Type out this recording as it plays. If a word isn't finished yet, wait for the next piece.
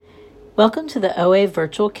Welcome to the OA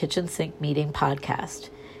Virtual Kitchen Sink Meeting podcast.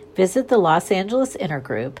 Visit the Los Angeles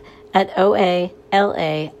Intergroup at oalaig.org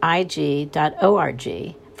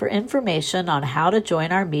for information on how to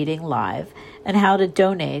join our meeting live and how to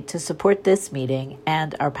donate to support this meeting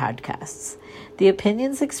and our podcasts. The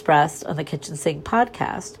opinions expressed on the Kitchen Sink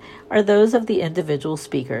podcast are those of the individual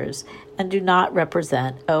speakers and do not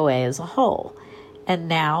represent OA as a whole. And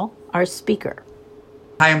now, our speaker.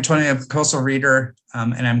 Hi, I'm Tony, a proposal reader,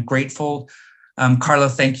 and I'm grateful. Carla,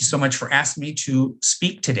 thank you so much for asking me to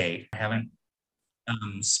speak today. I haven't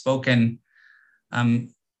spoken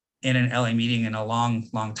in an LA meeting in a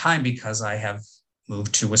long time because I have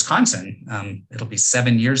moved to Wisconsin. It'll be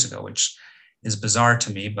 7 years ago, which is bizarre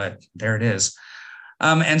to me, but there it is.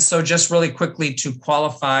 And so just really quickly to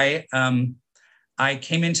qualify, I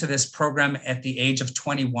came into this program at the age of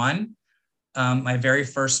 21. My very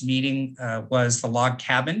first meeting was the Log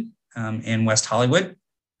Cabin in West Hollywood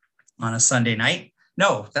on a Sunday night.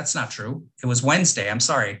 No, that's not true. It was Wednesday. I'm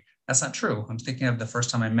sorry. That's not true. I'm thinking of the first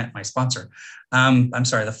time I met my sponsor. I'm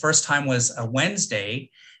sorry. The first time was a Wednesday,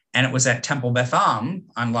 and it was at Temple Beth Am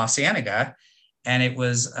on La Cienega, and it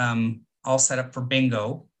was all set up for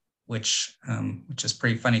bingo, which is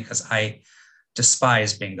pretty funny because I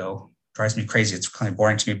despise bingo. Drives me crazy. It's kind of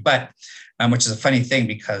boring to me, but which is a funny thing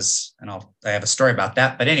because, and I have a story about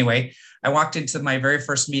that. But anyway, I walked into my very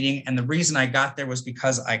first meeting, and the reason I got there was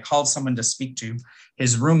because I called someone to speak to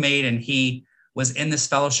his roommate, and he was in this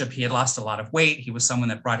fellowship. He had lost a lot of weight. He was someone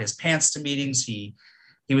that brought his pants to meetings. He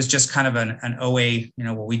was just kind of an OA.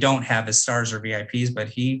 What we don't have is stars or VIPs, but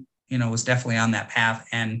he was definitely on that path,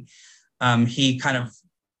 and he kind of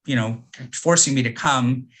forcing me to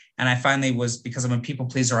come. And I finally was, because I'm a people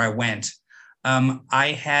pleaser, I went.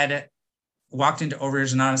 I had walked into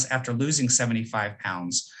Overeaters Anonymous after losing 75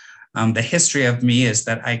 pounds. The history of me is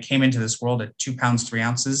that I came into this world at 2 pounds, 3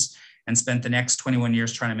 ounces and spent the next 21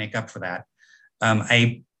 years trying to make up for that.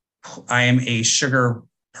 I am a sugar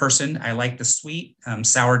person. I like the sweet.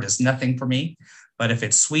 Sour does nothing for me, but if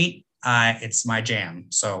it's sweet, it's my jam.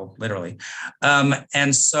 So literally.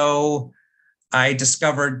 And so I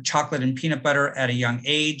discovered chocolate and peanut butter at a young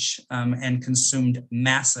age and consumed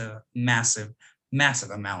massive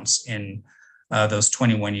amounts in those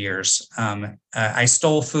 21 years. I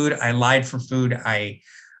stole food. I lied for food. I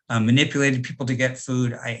manipulated people to get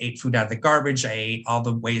food. I ate food out of the garbage. I ate all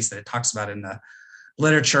the ways that it talks about in the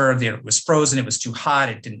literature. That it was frozen. It was too hot.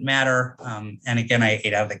 It didn't matter. And again, I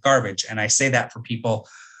ate out of the garbage. And I say that for people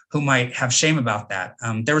who might have shame about that.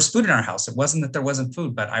 There was food in our house. It wasn't that there wasn't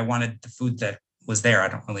food, but I wanted the food that was there.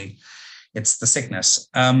 It's the sickness.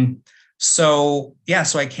 So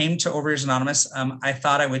I came to Overeaters Anonymous. I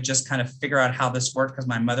thought I would just kind of figure out how this worked because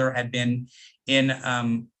my mother had been in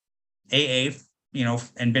AA,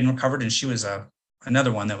 and been recovered. And she was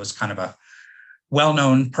another one that was kind of a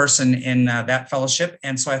well-known person in that fellowship.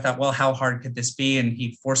 And so I thought, well, how hard could this be? And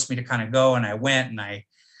he forced me to kind of go, and I went, and I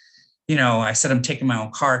said, I'm taking my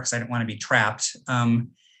own car because I didn't want to be trapped. And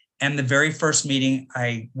the very first meeting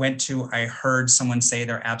I went to, I heard someone say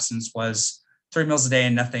their abstinence was 3 meals a day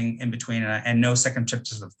and nothing in between, and no second trip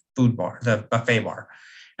to the buffet bar.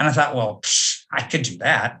 And I thought, well, I could do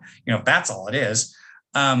that, if that's all it is.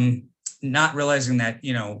 Not realizing that,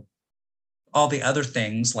 all the other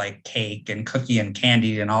things like cake and cookie and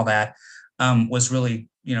candy and all that was really,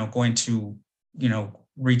 going to,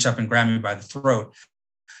 reach up and grab me by the throat.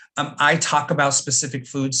 I talk about specific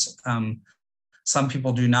foods. Some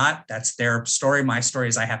people do not. That's their story. My story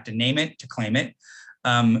is I have to name it to claim it.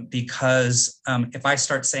 Because if I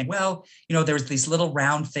start saying, well, there's these little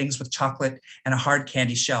round things with chocolate and a hard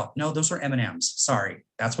candy shell. No, those were M&Ms. Sorry.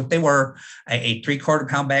 That's what they were. I ate 3/4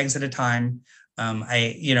 pound bags at a time.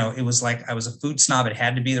 It was like I was a food snob. It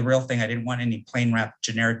had to be the real thing. I didn't want any plain wrapped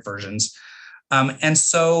generic versions. And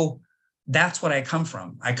so that's what I come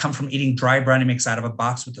from. I come from eating dry brownie mix out of a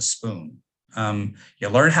box with a spoon. You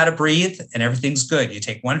learn how to breathe and everything's good. You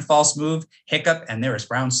take one false move, hiccup, and there is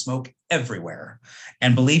brown smoke everywhere.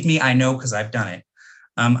 And believe me, I know because I've done it.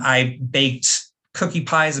 I baked cookie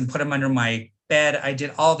pies and put them under my bed. I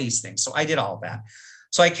did all these things. So I did all of that.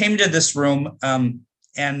 So I came to this room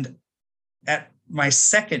and at my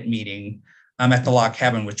second meeting at the Log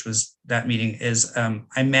Cabin, which was that meeting, is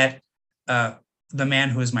I met the man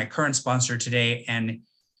who is my current sponsor today, and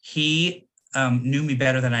he knew me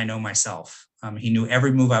better than I know myself. He knew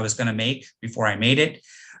every move I was going to make before I made it.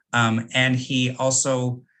 And he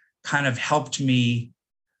also kind of helped me,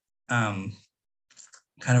 kind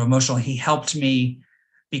of emotional. He helped me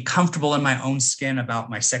be comfortable in my own skin about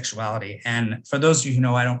my sexuality. And for those of you who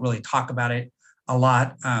know, I don't really talk about it a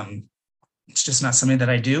lot. It's just not something that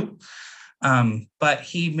I do. But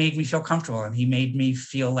he made me feel comfortable, and he made me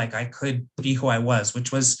feel like I could be who I was,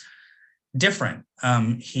 which was different.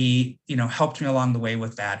 He, helped me along the way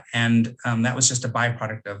with that. And that was just a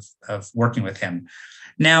byproduct of working with him.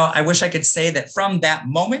 Now, I wish I could say that from that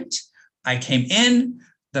moment, I came in,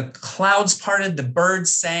 the clouds parted, the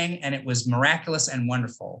birds sang, and it was miraculous and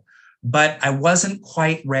wonderful. But I wasn't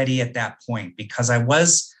quite ready at that point, because I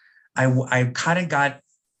kind of got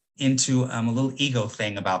into a little ego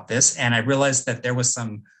thing about this. And I realized that there was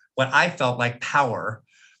what I felt like power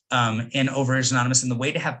in Overeaters Anonymous. And the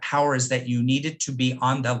way to have power is that you needed to be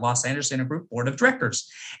on the Los Angeles Intergroup Board of Directors.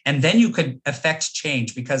 And then you could affect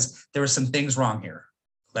change, because there were some things wrong here.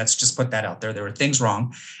 Let's just put that out there. There were things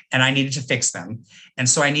wrong, and I needed to fix them. And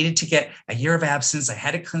so I needed to get a year of absence. I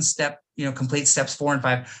had to complete steps 4 and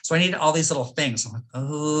 5. So I needed all these little things. I'm like,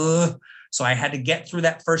 oh. So I had to get through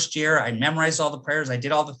that first year. I memorized all the prayers. I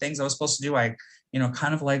did all the things I was supposed to do. I,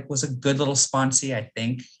 kind of like was a good little sponsee, I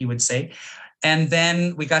think he would say. And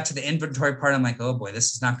then we got to the inventory part. I'm like, oh boy,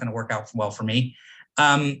 this is not going to work out well for me.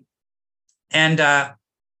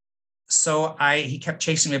 So he kept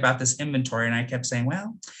chasing me about this inventory, and I kept saying,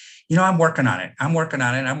 well, I'm working on it. I'm working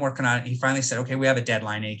on it. He finally said, okay, we have a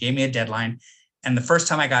deadline. And he gave me a deadline. And the first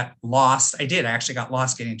time I got lost, I actually got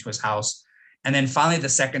lost getting to his house. And then finally, the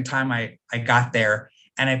second time I got there,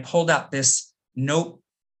 and I pulled out this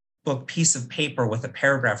notebook piece of paper with a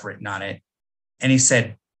paragraph written on it. And he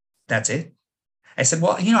said, that's it? I said,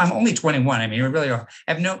 well, I'm only 21. I mean, I don't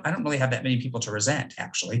really have that many people to resent,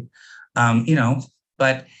 actually.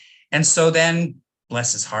 And so then,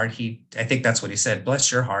 bless his heart, I think that's what he said, bless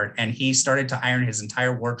your heart. And he started to iron his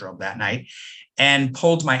entire wardrobe that night and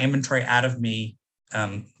pulled my inventory out of me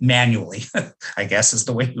manually, I guess is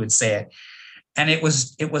the way he would say it. And it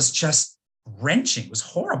was just wrenching. It was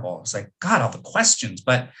horrible. It was like, God, all the questions,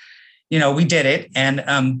 but we did it.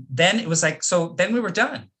 And then it was like, so then we were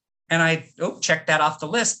done. And I checked that off the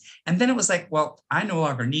list. And then it was like, well, I no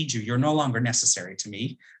longer need you. You're no longer necessary to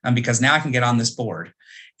me because now I can get on this board.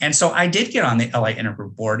 And so I did get on the LA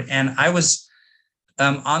Intergroup board, and I was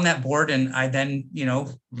on that board. And I then, a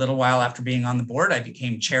little while after being on the board, I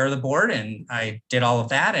became chair of the board, and I did all of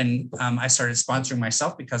that. And I started sponsoring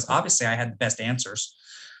myself because obviously I had the best answers.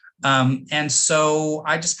 And so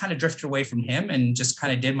I just kind of drifted away from him and just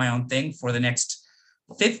kind of did my own thing for the next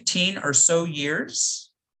 15 or so years,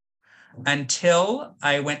 until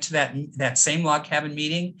I went to that same log cabin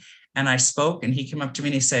meeting, and I spoke, and he came up to me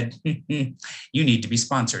and he said, you need to be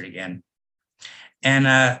sponsored again. And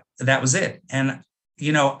that was it. And,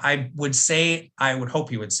 I would hope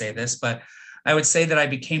he would say this, but I would say that I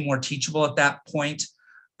became more teachable at that point.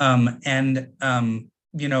 I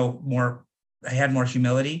had more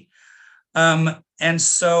humility. And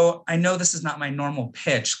so I know this is not my normal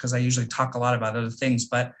pitch, because I usually talk a lot about other things,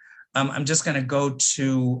 but I'm just going to go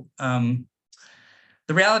to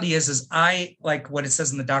the reality is I like what it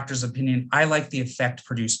says in the doctor's opinion. I like the effect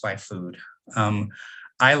produced by food.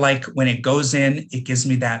 I like when it goes in, it gives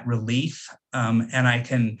me that relief, and I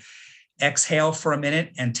can exhale for a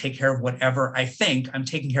minute and take care of whatever I think I'm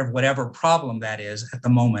taking care of, whatever problem that is at the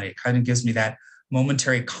moment. It kind of gives me that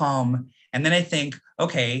momentary calm. And then I think,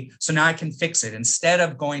 okay, so now I can fix it. Instead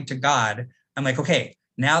of going to God, I'm like, okay,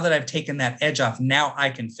 now that I've taken that edge off, now I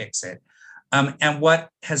can fix it. And what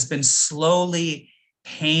has been slowly,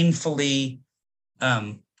 painfully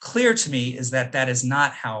clear to me is that is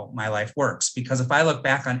not how my life works. Because if I look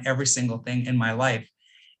back on every single thing in my life,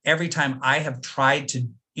 every time I have tried to,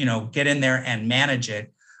 get in there and manage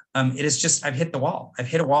it, it is just, I've hit the wall. I've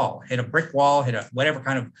hit a wall, hit a brick wall, hit a whatever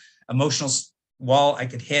kind of emotional wall I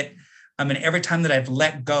could hit. And every time that I've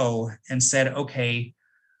let go and said, okay,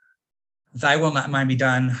 thy will not mine be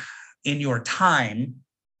done in your time,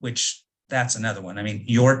 which that's another one. I mean,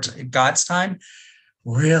 God's time,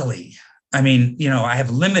 really? I mean, I have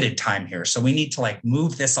limited time here, so we need to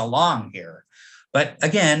move this along here. But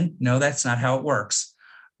again, no, that's not how it works.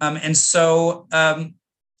 And so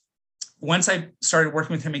once I started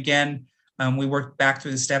working with him again, we worked back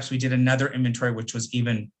through the steps. We did another inventory, which was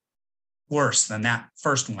even worse than that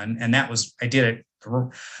first one. And that was, I did it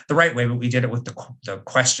the right way, but we did it with the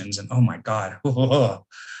questions, and oh my God, that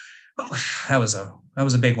was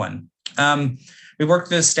a big one. We worked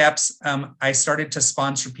through the steps. I started to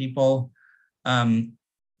sponsor people. And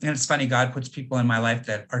it's funny, God puts people in my life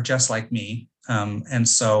that are just like me. And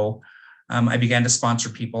so I began to sponsor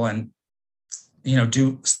people and,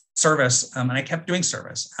 do service. And I kept doing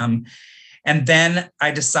service. And then I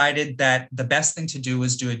decided that the best thing to do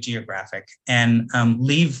was do a geographic and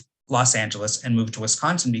leave Los Angeles and move to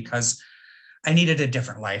Wisconsin, because I needed a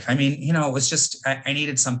different life. I mean, it was just, I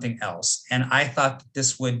needed something else. And I thought that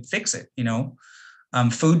this would fix it.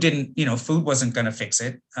 Food wasn't going to fix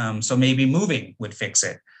it. So maybe moving would fix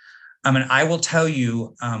it. And I will tell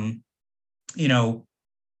you, I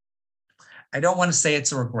don't want to say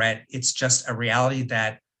it's a regret. It's just a reality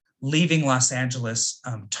that leaving Los Angeles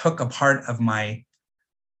took a part of my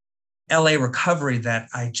LA recovery that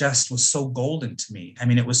I just was so golden to me. I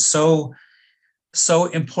mean, it was so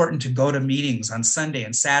important to go to meetings on Sunday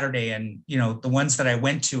and Saturday, and the ones that I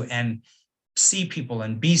went to, and see people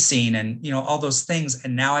and be seen, and all those things.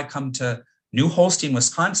 And now I come to New Holstein,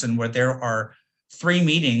 Wisconsin, where there are 3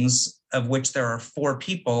 meetings, of which there are 4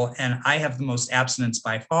 people, and I have the most abstinence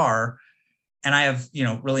by far, and I have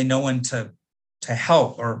really no one to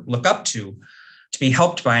help or look up to be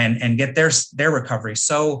helped by and get their recovery.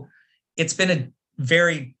 So it's been a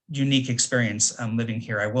very unique experience living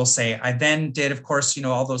here. I will say I then did, of course,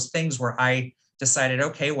 all those things where I decided,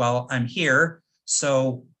 okay, well, I'm here.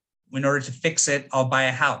 So in order to fix it, I'll buy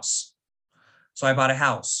a house. So I bought a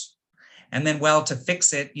house. And then, well, to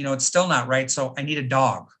fix it, it's still not right. So I need a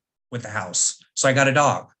dog with the house. So I got a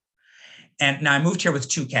dog. And now I moved here with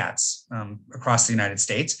 2 cats across the United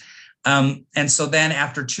States. And so then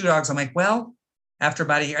after 2 dogs, I'm like, well, after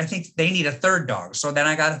about a year, I think they need a 3rd dog. So then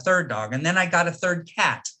I got a 3rd dog, and then I got a 3rd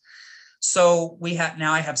cat. So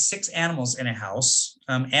now I have 6 animals in a house,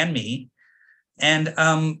 and me, and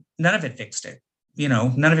none of it fixed it.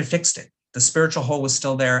 None of it fixed it. The spiritual hole was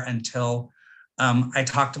still there until I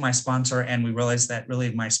talked to my sponsor, and we realized that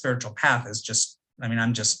really my spiritual path is just,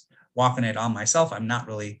 I'm just walking it on myself. I'm not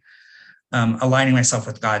really aligning myself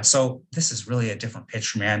with God. So this is really a different pitch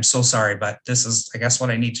for me. I'm so sorry, but this is, I guess,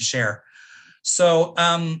 what I need to share. So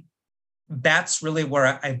that's really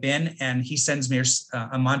where I've been. And he sends me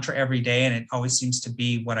a mantra every day, and it always seems to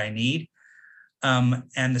be what I need.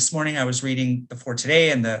 And this morning I was reading the For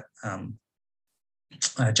Today and the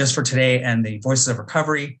Just for Today and the Voices of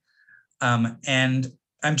Recovery. And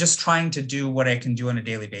I'm just trying to do what I can do on a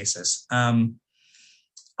daily basis.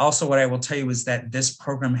 Also, what I will tell you is that this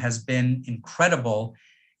program has been incredible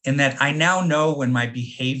in that I now know when my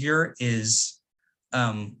behavior is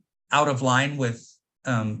out of line with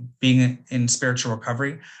being in spiritual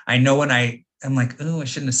recovery. I know when I'm like, oh, I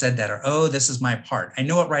shouldn't have said that, or, oh, this is my part. I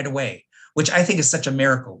know it right away, which I think is such a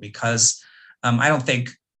miracle, because I don't think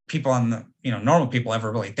people normal people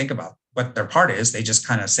ever really think about what their part is. They just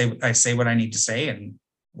kind of say what I need to say and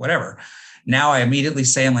whatever. Now I immediately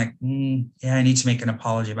say, I'm like, yeah, I need to make an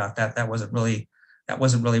apology about that. That wasn't really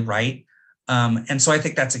right. And so I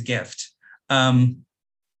think that's a gift.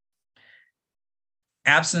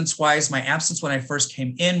 Abstinence-wise, my abstinence when I first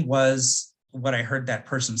came in was what I heard that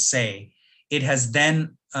person say. It has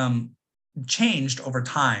then changed over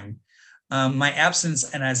time. My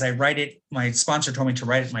abstinence, and as I write it, my sponsor told me to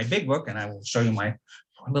write it in my big book, and I will show you my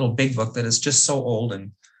little big book that is just so old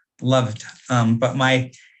and loved. But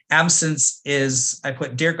my abstinence is, I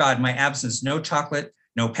put, Dear God, my abstinence, no chocolate,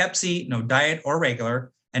 no Pepsi, no diet or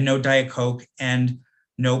regular, and no Diet Coke, and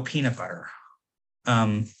no peanut butter.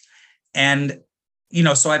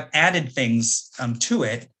 So I've added things to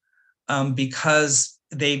it because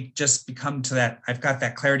they've just become to that. I've got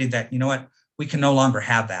that clarity that, we can no longer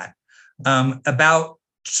have that. About,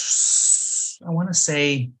 I want to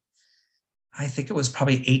say, I think it was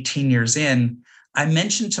probably 18 years in, I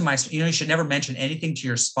mentioned to you should never mention anything to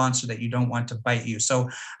your sponsor that you don't want to bite you. So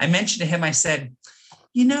I mentioned to him, I said,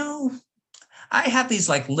 I have these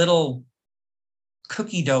like little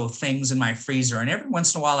cookie dough things in my freezer. And every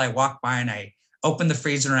once in a while I walk by and I open the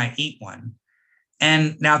freezer and I eat one.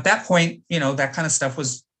 And now at that point, that kind of stuff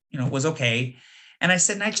was okay. And I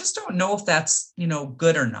said, and I just don't know if that's,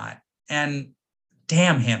 good or not. And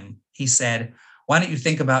damn him, he said, why don't you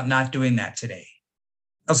think about not doing that today?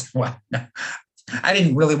 I was like, well, no, I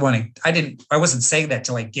didn't really want to, I wasn't saying that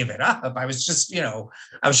to like give it up. I was just,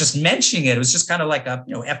 I was just mentioning it. It was just kind of like a,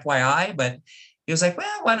 FYI, but he was like,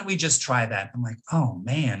 well, why don't we just try that? I'm like, oh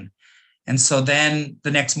man. And so then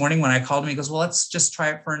the next morning when I called him, he goes, well, let's just try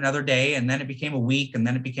it for another day. And then it became a week, and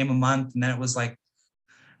then it became a month. And then it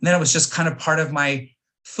was just kind of part of my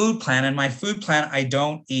food plan. And my food plan, I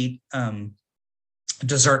don't eat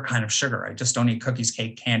dessert kind of sugar. I just don't eat cookies,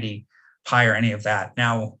 cake, candy, pie, or any of that.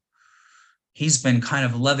 Now, he's been kind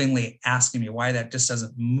of lovingly asking me why that just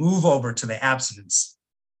doesn't move over to the abstinence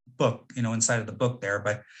book, inside of the book there.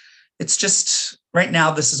 But it's just right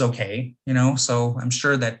now, this is okay, so I'm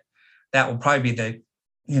sure that will probably be the,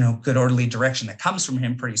 good orderly direction that comes from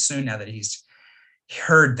him pretty soon now that he's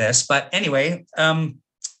heard this. But anyway,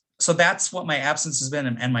 so that's what my abstinence has been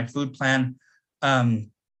and my food plan.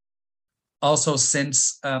 Also,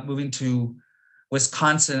 since moving to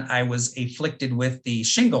Wisconsin, I was afflicted with the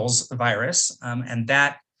shingles virus, and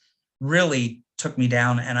that really took me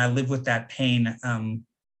down. And I live with that pain.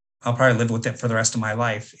 I'll probably live with it for the rest of my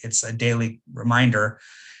life. It's a daily reminder.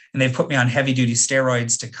 And they've put me on heavy duty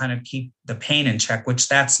steroids to kind of keep the pain in check, which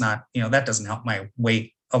that's not, that doesn't help my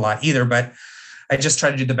weight a lot either, but I just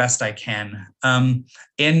try to do the best I can.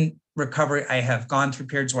 In recovery, I have gone through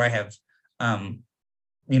periods where I have,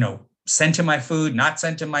 sent in my food, not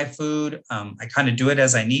sent in my food. I kind of do it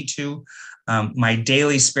as I need to. My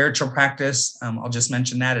daily spiritual practice, I'll just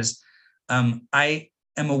mention that, is I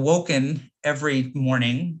am awoken every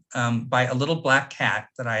morning by a little black cat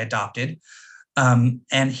that I adopted.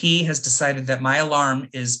 And he has decided that my alarm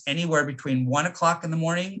is anywhere between 1 o'clock in the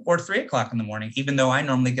morning or 3 o'clock in the morning, even though I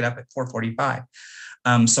normally get up at 4:45.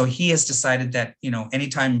 So he has decided that,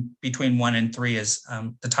 anytime between 1 and 3 is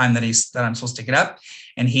the time that I'm supposed to get up.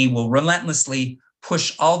 And he will relentlessly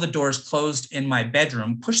push all the doors closed in my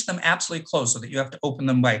bedroom, push them absolutely closed so that you have to open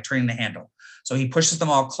them by turning the handle. So he pushes them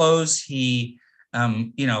all closed. He,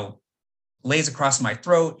 lays across my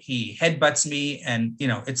throat. He headbutts me, and,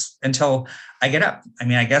 it's until I get up. I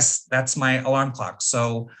mean, I guess that's my alarm clock.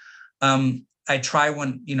 So I try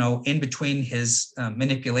when, in between his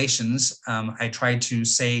manipulations, I try to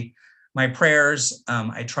say my prayers.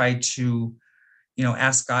 I try to,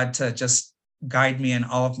 ask God to just guide me in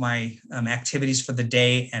all of my activities for the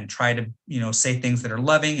day, and try to, say things that are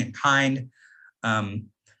loving and kind,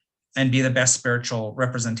 and be the best spiritual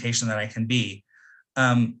representation that I can be.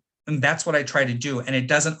 And that's what I try to do. And it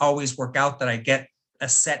doesn't always work out that I get a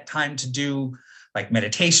set time to do like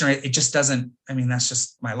meditation. It just doesn't, that's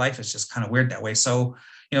just, my life is just kind of weird that way. So,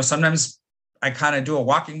 sometimes I kind of do a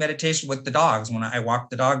walking meditation with the dogs when I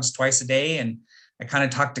walk the dogs twice a day, and I kind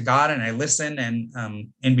of talk to God and I listen,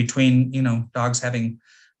 and in between, dogs having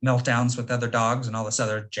meltdowns with other dogs and all this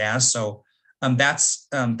other jazz. So that's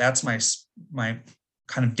my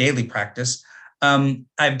kind of daily practice.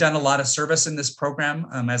 I've done a lot of service in this program.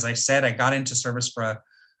 As I said, I got into service for a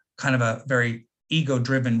kind of a very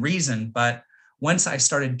ego-driven reason, but once I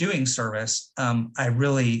started doing service,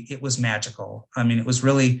 it was magical. It was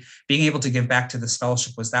really being able to give back to this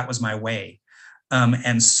fellowship that was my way.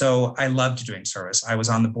 And so I loved doing service. I was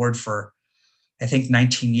on the board for, I think,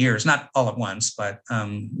 19 years, not all at once, but,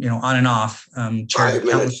 on and off. 5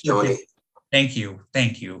 minutes, Tony. Thank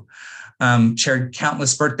you. Chaired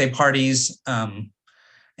countless birthday parties, and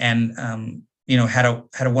had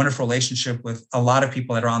a wonderful relationship with a lot of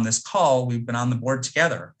people that are on this call. We've been on the board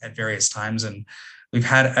together at various times, and we've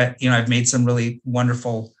had, I've made some really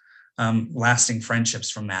wonderful, lasting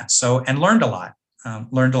friendships from that. So, and learned a lot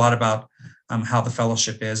about how the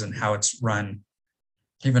fellowship is and how it's run,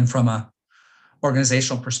 even from a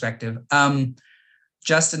organizational perspective.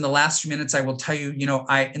 Just in the last few minutes, I will tell you,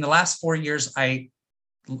 in the last 4 years, I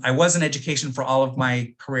was in education for all of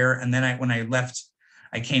my career. And then when I left,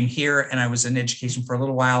 I came here and I was in education for a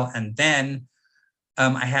little while. And then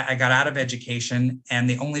I got out of education, and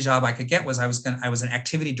the only job I could get was I was an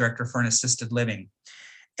activity director for an assisted living.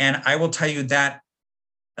 And I will tell you that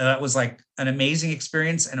was like an amazing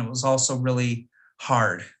experience. And it was also really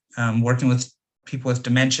hard. Working with people with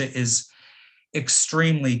dementia is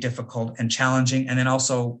extremely difficult and challenging. And then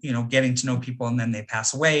also, getting to know people, and then they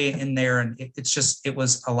pass away in there. And it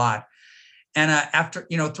was a lot. And after,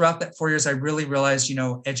 throughout that 4 years, I really realized,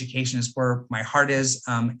 education is where my heart is.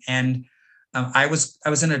 I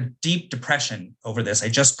was in a deep depression over this. I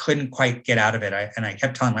just couldn't quite get out of it. I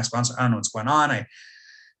kept telling my sponsor, I don't know what's going on.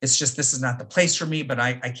 It's just, this is not the place for me, but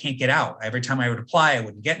I can't get out. Every time I would apply, I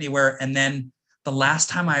wouldn't get anywhere. And then the last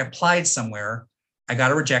time I applied somewhere, I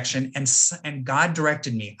got a rejection, and God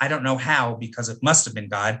directed me, I don't know how, because it must have been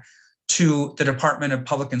God, to the Department of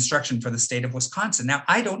Public Instruction for the state of Wisconsin. Now,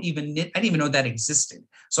 I didn't even know that existed.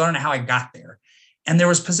 So I don't know how I got there. And there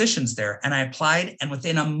was positions there, and I applied, and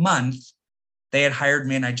within a month, they had hired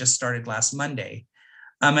me, and I just started last Monday.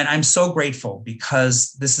 And I'm so grateful,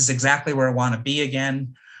 because this is exactly where I want to be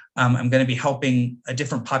again. I'm going to be helping a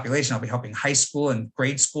different population. I'll be helping high school and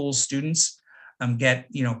grade school students get,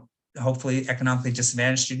 hopefully economically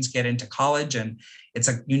disadvantaged students get into college. And it's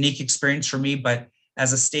a unique experience for me, but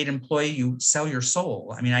as a state employee, you sell your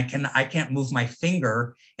soul. I can't move my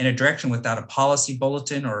finger in a direction without a policy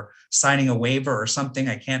bulletin or signing a waiver or something.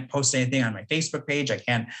 I can't post anything on my Facebook page. I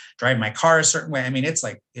can't drive my car a certain way.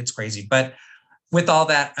 It's crazy. But with all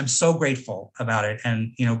that, I'm so grateful about it.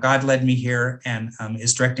 And, God led me here and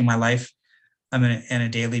is directing my life on a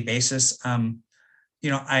daily basis.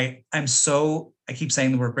 I keep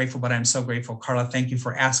saying the word grateful, but I'm so grateful. Carla, thank you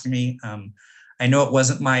for asking me. I know it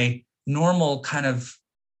wasn't my normal kind of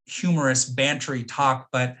humorous, bantery talk,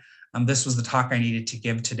 but this was the talk I needed to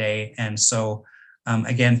give today. And so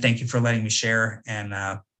again, thank you for letting me share,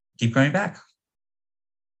 and keep going back.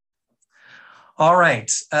 All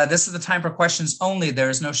right, this is the time for questions only. There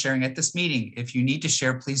is no sharing at this meeting. If you need to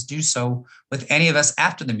share, please do so with any of us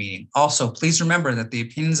after the meeting. Also, please remember that the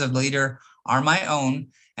opinions of the leader are my own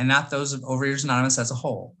and not those of Overeaters Anonymous as a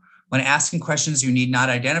whole. When asking questions, you need not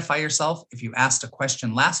identify yourself. If you asked a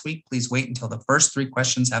question last week, please wait until the first 3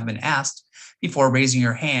 questions have been asked before raising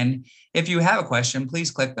your hand. If you have a question, please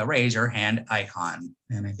click the raise your hand icon.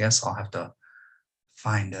 And I guess I'll have to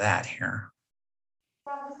find that here.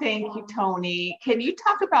 Thank you, Tony. Can you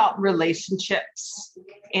talk about relationships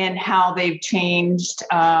and how they've changed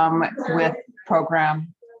with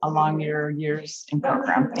program along your years in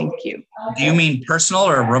program? Thank you. Do you mean personal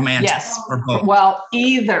or romantic? Yes. Or both? Well,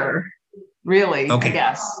 either, really, okay. I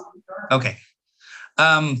guess. Okay.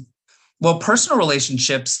 Well, personal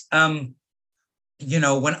relationships, you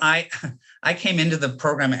know, when I came into the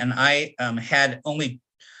program and I had only,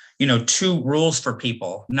 2 rules for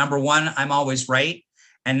people. Number 1, I'm always right.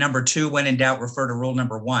 And number 2, when in doubt, refer to rule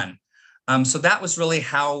number 1. So that was really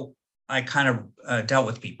how I kind of dealt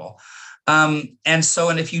with people. And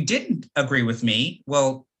if you didn't agree with me,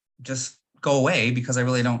 well, just go away because I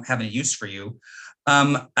really don't have any use for you.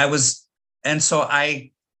 But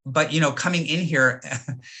coming in here,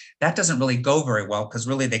 that doesn't really go very well because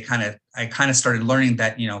really I kind of started learning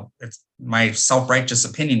that, my self-righteous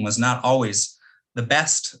opinion was not always the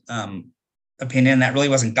best opinion. That really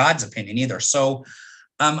wasn't God's opinion either. So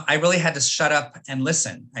I really had to shut up and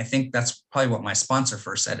listen. I think that's probably what my sponsor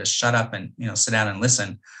first said is shut up and, sit down and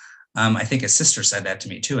listen. I think his sister said that to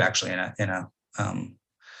me too, actually in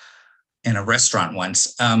a restaurant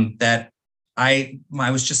once, that I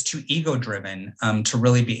was just too ego driven to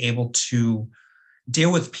really be able to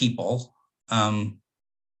deal with people,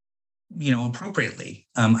 appropriately.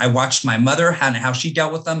 I watched my mother and how she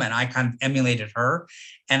dealt with them, and I kind of emulated her.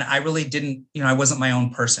 And I really didn't, I wasn't my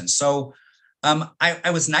own person. So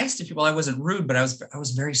I was nice to people. I wasn't rude, but I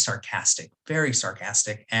was very sarcastic.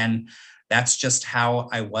 And that's just how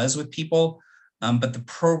I was with people. But the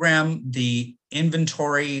program, the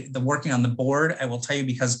inventory, the working on the board, I will tell you,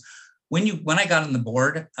 because when I got on the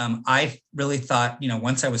board, I really thought,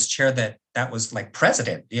 once I was chair, that was like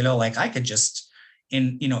president, like I could just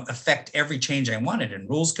affect every change I wanted, and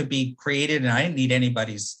rules could be created, and I didn't need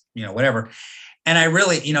anybody's, whatever. And I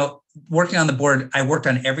really, working on the board, I worked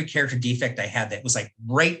on every character defect I had that was like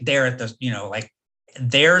right there at the, like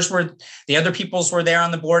theirs were, the other people's were there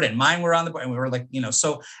on the board and mine were on the board. And we were like,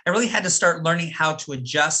 so I really had to start learning how to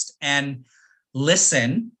adjust and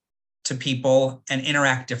listen to people and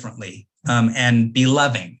interact differently, and be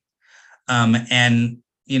loving, and,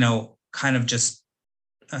 kind of just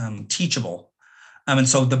teachable. And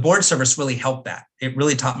so the board service really helped that. It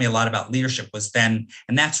really taught me a lot about leadership and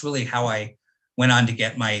that's really how I went on to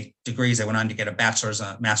get my degrees. I went on to get a bachelor's,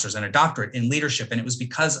 a master's, and a doctorate in leadership. And it was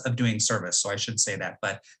because of doing service. So I should say that,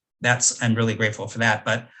 but I'm really grateful for that.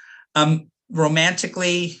 But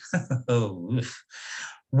romantically,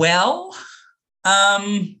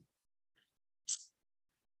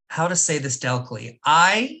 how to say this delicately?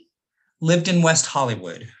 I lived in West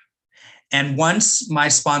Hollywood. And once my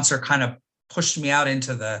sponsor kind of pushed me out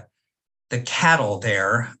into the cattle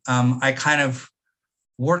there, I kind of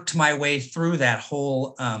worked my way through that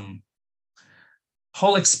whole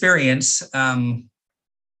experience. It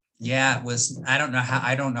was, I don't know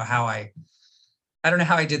how I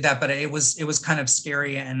did that, but it was kind of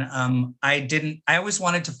scary. And I always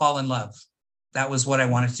wanted to fall in love. That was what I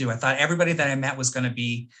wanted to do. I thought everybody that I met was going to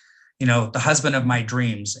be, the husband of my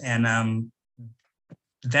dreams. And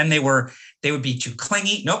then they would be too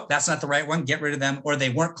clingy. Nope, that's not the right one. Get rid of them. Or they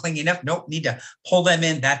weren't clingy enough. Nope, need to pull them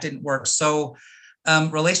in. That didn't work. So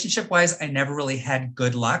relationship wise, I never really had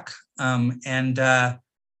good luck. Now that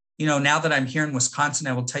I'm here in Wisconsin,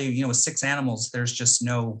 I will tell you, with 6 animals, there's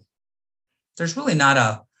really not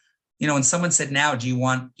a, when someone said, now, do you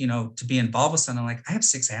want, to be involved with something? I'm like, I have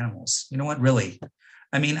 6 animals. You know what, really?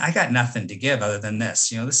 I mean, I got nothing to give other than this,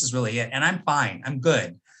 this is really it. And I'm fine. I'm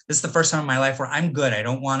good. This is the first time in my life where I'm good. I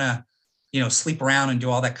don't want to, sleep around and do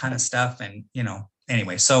all that kind of stuff. And,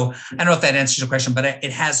 anyway, so I don't know if that answers your question, but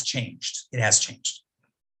it has changed. It has changed.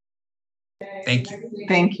 Thank you.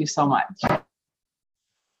 Thank you so much.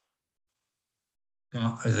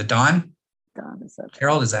 Is it Dawn? Dawn is up.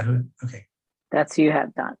 Carol, is that who? Okay. That's who you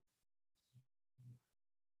have, Dawn.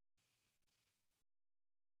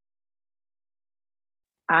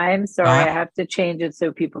 I'm sorry, I have to change it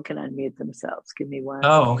so people can unmute themselves. Give me one.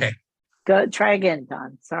 Oh, okay. Go try again,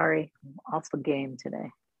 Don. Sorry, I'm off the game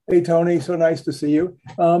today. Hey, Tony. So nice to see you.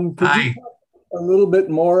 Hi. a little bit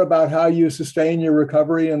more about how you sustain your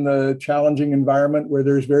recovery in the challenging environment where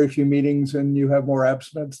there's very few meetings and you have more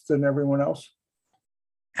abstinence than everyone else?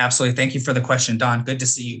 Absolutely. Thank you for the question, Don. Good to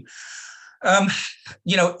see you.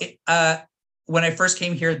 When I first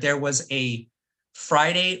came here, there was a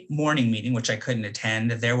Friday morning meeting, which I couldn't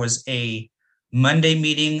attend. There was a Monday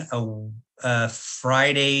meeting, a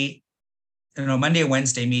Friday, Monday and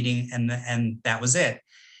Wednesday meeting, and that was it.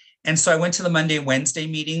 And so I went to the Monday and Wednesday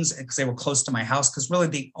meetings because they were close to my house, because really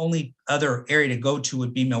the only other area to go to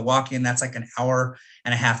would be Milwaukee, and that's like an hour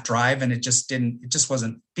and a half drive, and it just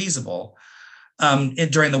wasn't feasible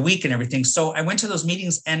during the week and everything. So I went to those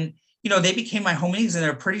meetings, and they became my home meetings, and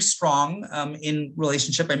they're pretty strong in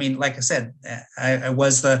relationship. I mean, like I said, I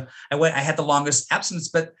had the longest abstinence,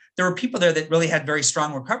 but there were people there that really had very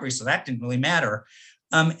strong recovery, so that didn't really matter.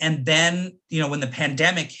 And then, when the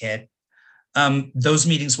pandemic hit, those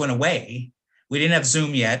meetings went away. We didn't have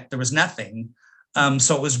Zoom yet. There was nothing.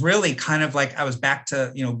 So it was really kind of like I was back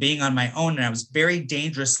to, being on my own, and I was very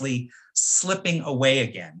dangerously slipping away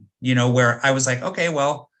again, where I was like, okay,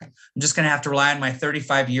 well, I'm just going to have to rely on my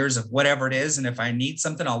 35 years of whatever it is. And if I need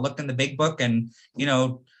something, I'll look in the big book and,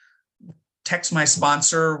 text my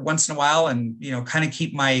sponsor once in a while and, kind of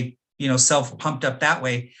keep my, self pumped up that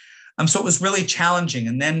way. So it was really challenging.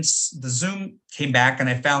 And then the Zoom came back, and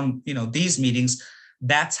I found, these meetings,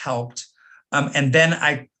 that's helped. And then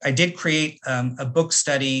I did create a book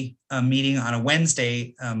study meeting on a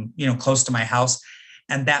Wednesday, close to my house.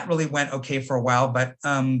 And that really went okay for a while. But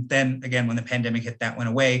then again, when the pandemic hit, that went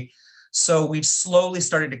away. So we've slowly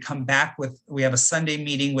started to come back we have a Sunday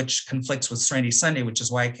meeting, which conflicts with Serenity Sunday, which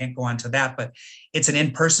is why I can't go on to that. But it's an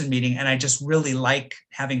in-person meeting. And I just really like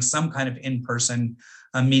having some kind of in-person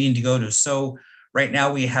meeting to go to. So right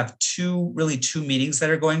now we have two meetings that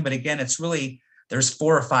are going. But again, it's really, there's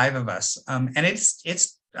 4 or 5 of us. And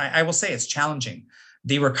I will say it's challenging.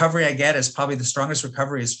 The recovery I get is probably the strongest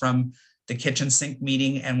recovery is from the kitchen sink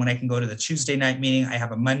meeting. And when I can go to the Tuesday night meeting, I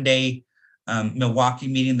have a Monday Milwaukee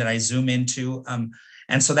meeting that I Zoom into.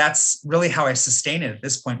 And so that's really how I sustain it at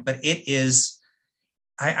this point. But it is,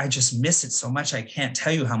 I just miss it so much. I can't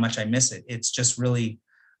tell you how much I miss it. It's just really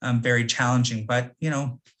very challenging. But,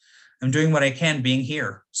 I'm doing what I can being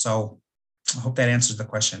here. So I hope that answers the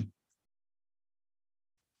question.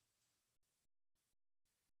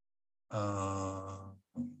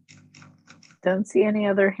 Don't see any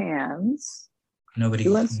other hands. Nobody.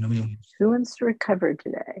 Who wants to recover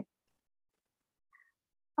today?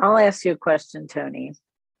 I'll ask you a question, Tony.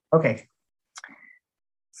 Okay.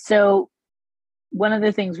 So one of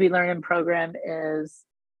the things we learn in program is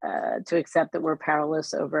to accept that we're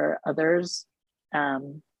powerless over others.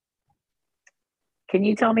 Can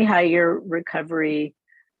you tell me how your recovery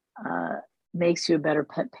makes you a better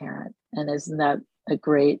pet parent? And isn't that a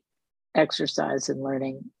great exercise in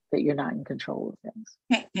learning that you're not in control of things?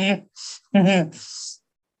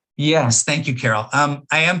 Yes, thank you, Carol. I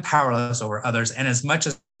am powerless over others. And as much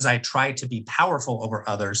as I try to be powerful over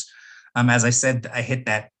others, as I said, I hit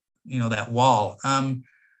that, that wall.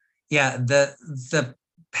 The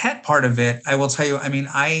pet part of it, I will tell you,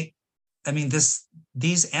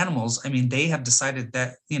 these animals, they have decided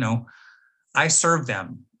that, I serve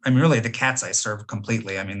them. Really the cats I serve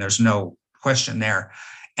completely. There's no question there.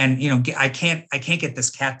 And, I can't get this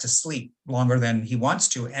cat to sleep longer than he wants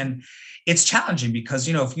to. And it's challenging because,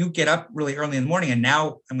 if you get up really early in the morning, and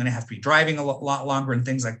now I'm going to have to be driving a lot longer and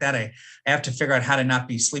things like that, I have to figure out how to not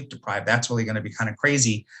be sleep deprived. That's really going to be kind of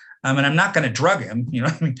crazy. And I'm not going to drug him.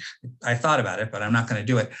 I thought about it, but I'm not going to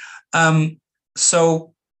do it.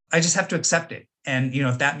 So I just have to accept it. And,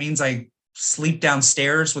 if that means I sleep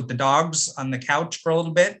downstairs with the dogs on the couch for a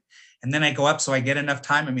little bit, and then I go up so I get enough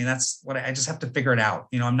time. That's what I just have to figure it out.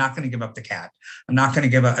 I'm not going to give up the cat. I'm not going to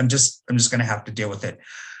give up. I'm just going to have to deal with it.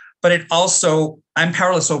 But it also, I'm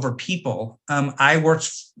powerless over people. I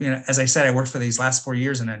worked, as I said, I worked for these last 4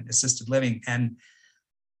 years in an assisted living, and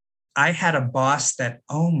I had a boss that,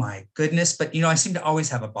 oh my goodness, but I seem to always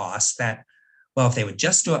have a boss that, well, if they would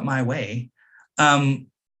just do it my way.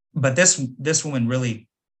 But this woman really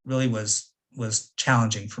was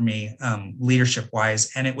challenging for me, leadership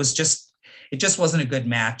wise. And it just wasn't a good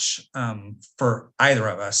match for either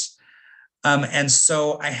of us. And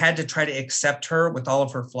so I had to try to accept her with all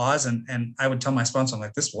of her flaws. And I would tell my sponsor, I'm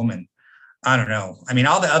like, this woman, I don't know.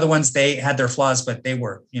 All the other ones, they had their flaws, but they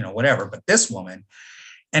were, whatever. But this woman,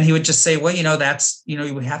 and he would just say, well, that's,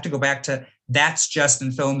 you would have to go back to, that's just,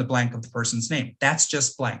 and fill in the blank of the person's name. That's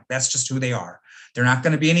just blank. That's just who they are. They're not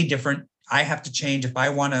going to be any different. I have to change. If I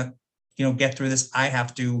want to, get through this, I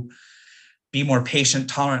have to be more patient,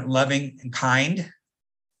 tolerant, loving, and kind,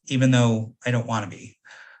 even though I don't want to be.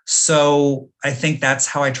 So I think that's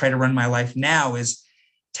how I try to run my life now, is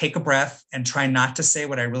take a breath and try not to say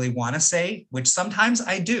what I really want to say, which sometimes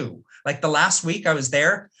I do. Like the last week I was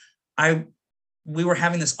there, we were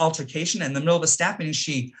having this altercation in the middle of a staff meeting.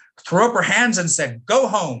 She threw up her hands and said, "Go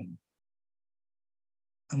home."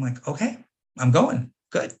 I'm like, okay, I'm going.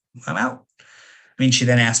 Good. I'm out. I mean, she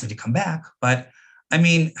then asked me to come back, but I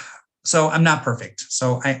mean, so I'm not perfect.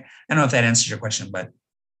 So I don't know if that answers your question, but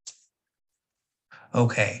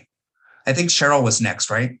okay. I think Cheryl was next,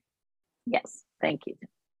 right? Yes, thank you.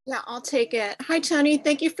 Yeah, I'll take it. Hi, Tony.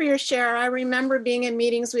 Thank you for your share. I remember being in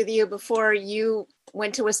meetings with you before you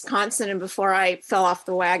went to Wisconsin and before I fell off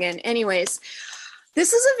the wagon. Anyways,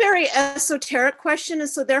 this is a very esoteric question, and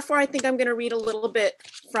so therefore I think I'm going to read a little bit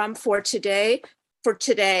from for today,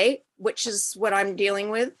 which is what I'm dealing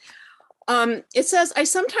with. It says, I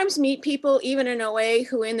sometimes meet people, even in OA,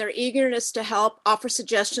 who in their eagerness to help offer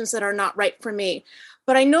suggestions that are not right for me.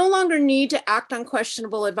 But I no longer need to act on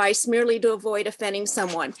questionable advice merely to avoid offending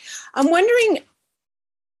someone. I'm wondering,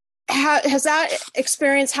 has that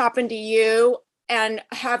experience happened to you? And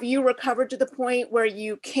have you recovered to the point where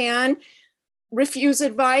you can refuse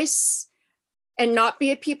advice and not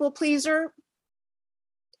be a people pleaser?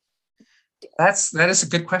 That is a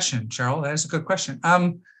good question, Cheryl. That is a good question.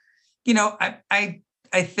 You know, I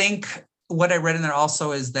think what I read in there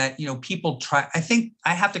also is that, you know, people try. I think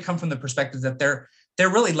I have to come from the perspective that they're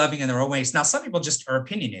really loving in their own ways. Now, some people just are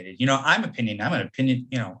opinionated. You know, I'm an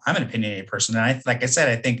opinionated person, and like I said,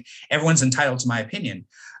 I think everyone's entitled to my opinion,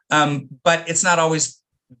 but it's not always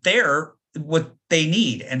there what they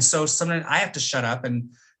need, and so sometimes I have to shut up and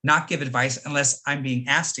not give advice unless I'm being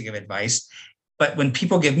asked to give advice. But when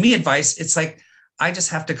people give me advice, it's like I just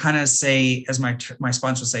have to kind of say, as my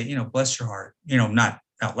sponsor would say, you know, bless your heart, you know, not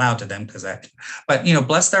out loud to them but, you know,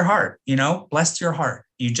 bless their heart, you know, bless your heart.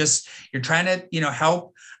 You're trying to, you know,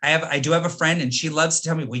 help. I do have a friend, and she loves to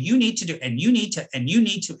tell me, well, you need to do, and you need to, and you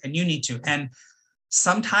need to, and you need to. And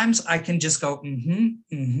sometimes I can just go, and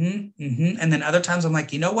then other times I'm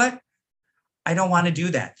like, you know what? I don't want to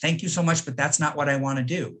do that. Thank you so much, but that's not what I want to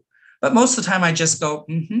do. But most of the time I just go,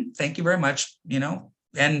 thank you very much, you know,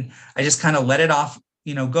 and I just kind of let it off,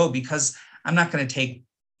 you know, go, because I'm not going to take,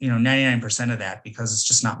 you know, 99% of that, because it's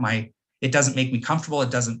just not it doesn't make me comfortable. It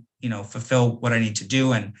doesn't, you know, fulfill what I need to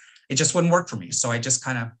do. And it just wouldn't work for me. So I just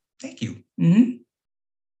kind of, thank you. And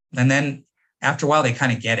then after a while, they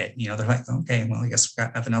kind of get it. You know, they're like, okay, well, I guess we've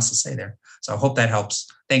got nothing else to say there. So I hope that helps.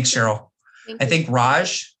 Thanks, Cheryl. I think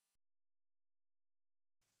Raj.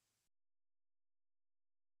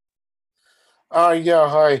 Yeah,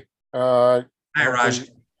 hi. Hi, Raj.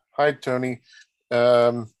 Hi, Tony.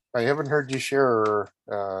 I haven't heard you share or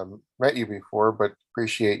met you before, but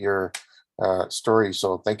appreciate your story.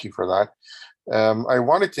 So thank you for that. I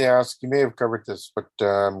wanted to ask, you may have covered this, but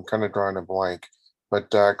I'm kind of drawing a blank, but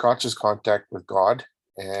conscious contact with God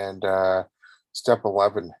and step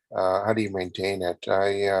 11, how do you maintain it?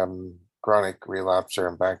 I chronic relapser.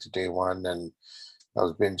 I'm back to day one, and I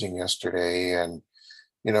was binging yesterday, and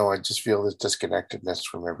you know, I just feel this disconnectedness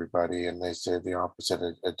from everybody. And they say the opposite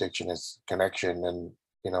of addiction is connection. And,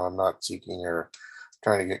 you know, I'm not seeking or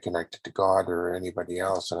trying to get connected to God or anybody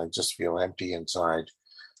else. And I just feel empty inside.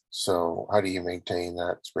 So how do you maintain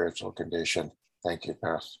that spiritual condition? Thank you,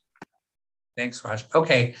 Pass. Thanks, Raj.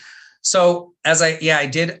 Okay. So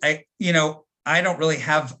you know, I don't really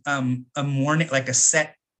have a morning, like a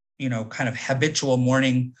set, you know, kind of habitual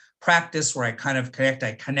morning practice where I kind of connect.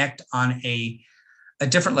 I connect on a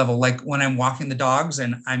different level, like when I'm walking the dogs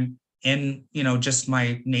and I'm in, you know, just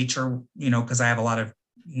my nature, you know, because I have a lot of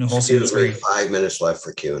Excuse me, 5 minutes left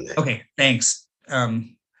for Q&A. Okay, thanks.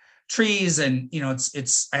 Trees, and you know,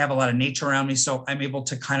 it's I have a lot of nature around me, so I'm able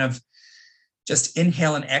to kind of just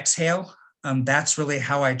inhale and exhale. That's really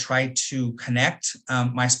how I try to connect.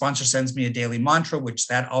 My sponsor sends me a daily mantra, which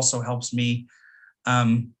that also helps me,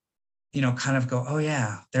 you know, kind of go, oh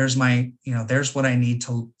yeah, there's my, you know, there's what I need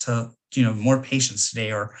to you know, more patience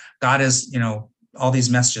today, or God is, you know, all these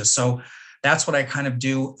messages. So that's what I kind of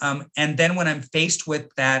do. And then when I'm faced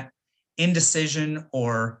with that indecision,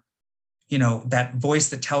 or, you know, that voice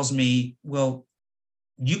that tells me, well,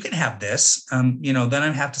 you can have this, you know, then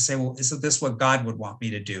I have to say, well, is this what God would want me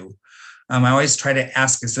to do? I always try to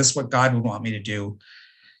ask, is this what God would want me to do?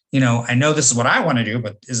 You know, I know this is what I want to do,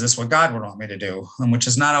 but is this what God would want me to do? Which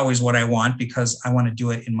is not always what I want, because I want to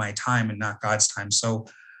do it in my time and not God's time. So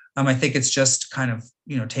I think it's just kind of,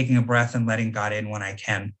 you know, taking a breath and letting God in when I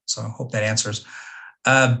can. So I hope that answers.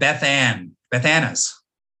 Beth Annas.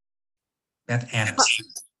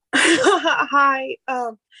 Hi,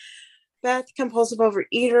 Beth, compulsive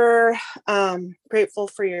overeater. Grateful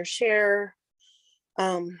for your share.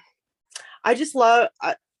 I just love,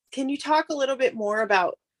 can you talk a little bit more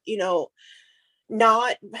about,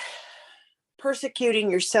 not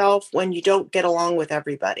persecuting yourself when you don't get along with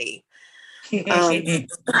everybody? Because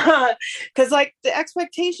like the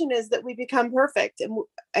expectation is that we become perfect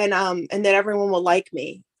and that everyone will like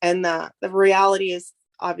me. And the reality is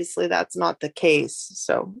obviously that's not the case.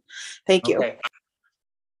 So thank you. Okay.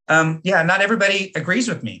 Yeah, not everybody agrees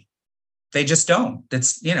with me. They just don't.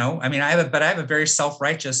 It's, I have a very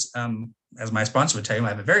self-righteous, as my sponsor would tell you, I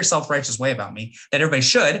have a very self-righteous way about me that everybody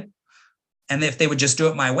should. And if they would just do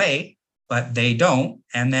it my way, but they don't,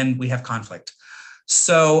 and then we have conflict.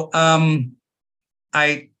 So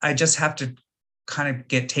I just have to kind of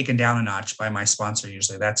get taken down a notch by my sponsor.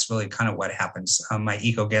 Usually that's really kind of what happens. My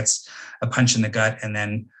ego gets a punch in the gut. And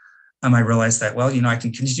then I realize that, well, I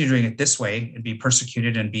can continue doing it this way and be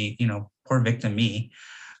persecuted and be, poor victim me.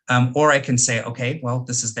 Or I can say, okay, well,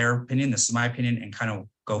 this is their opinion. This is my opinion, and kind of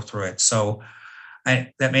go through it. So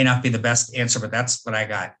that may not be the best answer, but that's what I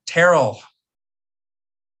got. Terrell,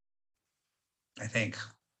 I think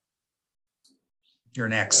you're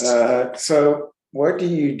next. So what do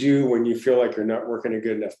you do when you feel like you're not working a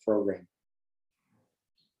good enough program?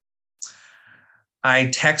 I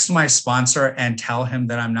text my sponsor and tell him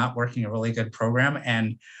that I'm not working a really good program.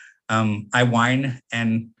 And I whine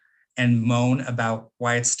and moan about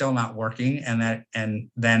why it's still not working. And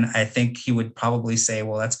then I think he would probably say,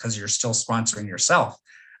 well, that's because you're still sponsoring yourself.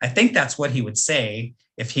 I think that's what he would say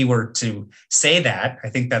if he were to say that. I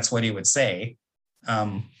think that's what he would say.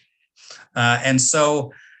 And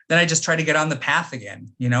so then I just try to get on the path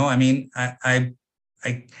again.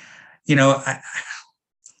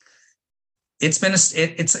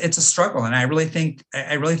 It's a struggle. And I really think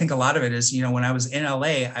a lot of it is, when I was in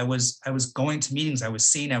LA, I was going to meetings,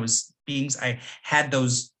 I had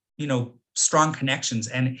those, strong connections,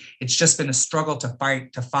 and it's just been a struggle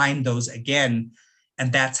to find those again.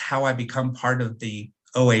 And that's how I become part of the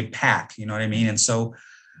OA pack. You know what I mean? And so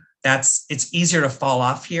it's easier to fall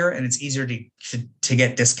off here, and it's easier to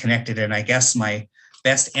get disconnected. And I guess my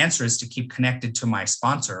best answer is to keep connected to my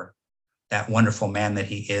sponsor, that wonderful man that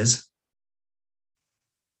he is.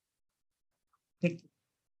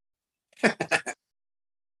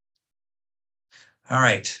 All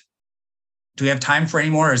right. Do we have time for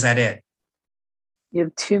any more, or is that it? You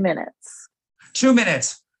have 2 minutes. 2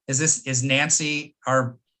 minutes. Is Nancy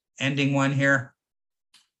our ending one here?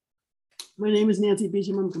 My name is Nancy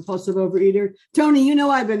Beecham. I'm a compulsive overeater. Tony,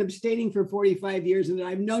 I've been abstaining for 45 years, and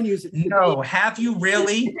I've known you since. No, have you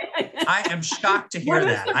really? I am shocked to hear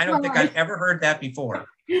that. I don't think I've ever heard that before.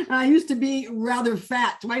 I used to be rather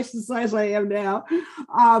fat, twice the size I am now.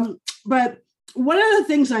 But one of the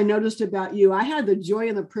things I noticed about you, I had the joy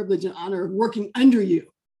and the privilege and honor of working under you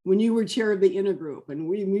when you were chair of the intergroup, and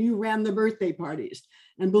when you ran the birthday parties.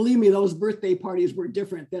 And believe me, those birthday parties were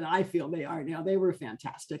different than I feel they are now. They were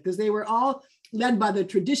fantastic because they were all led by the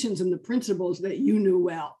traditions and the principles that you knew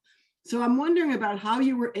well. So I'm wondering about how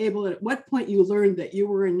you were able, at what point you learned that you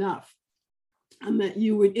were enough and that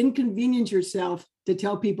you would inconvenience yourself to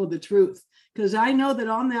tell people the truth. Because I know that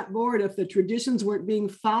on that board, if the traditions weren't being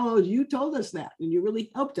followed, you told us that, and you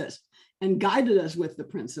really helped us and guided us with the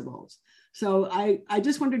principles. So I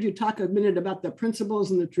just wanted you to talk a minute about the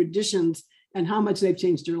principles and the traditions and how much they've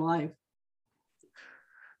changed your life.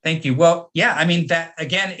 Thank you. Well, yeah, that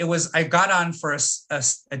again, I got on for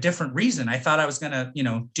a different reason. I thought I was going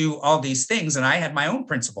to, do all these things, and I had my own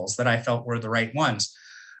principles that I felt were the right ones.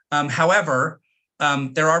 However,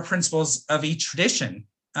 there are principles of each tradition,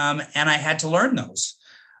 and I had to learn those.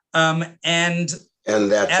 And that's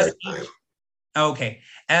our time. Okay.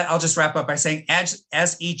 I'll just wrap up by saying,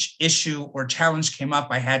 as each issue or challenge came up,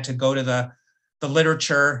 I had to go to the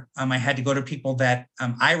literature. I had to go to people that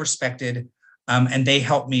I respected, and they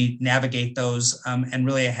helped me navigate those. And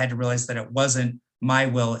really, I had to realize that it wasn't my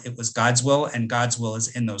will, it was God's will, and God's will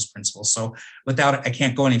is in those principles. So I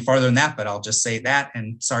can't go any farther than that, but I'll just say that.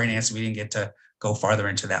 And sorry, Nancy, we didn't get to go farther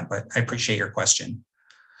into that, but I appreciate your question.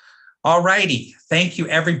 All righty. Thank you,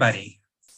 everybody.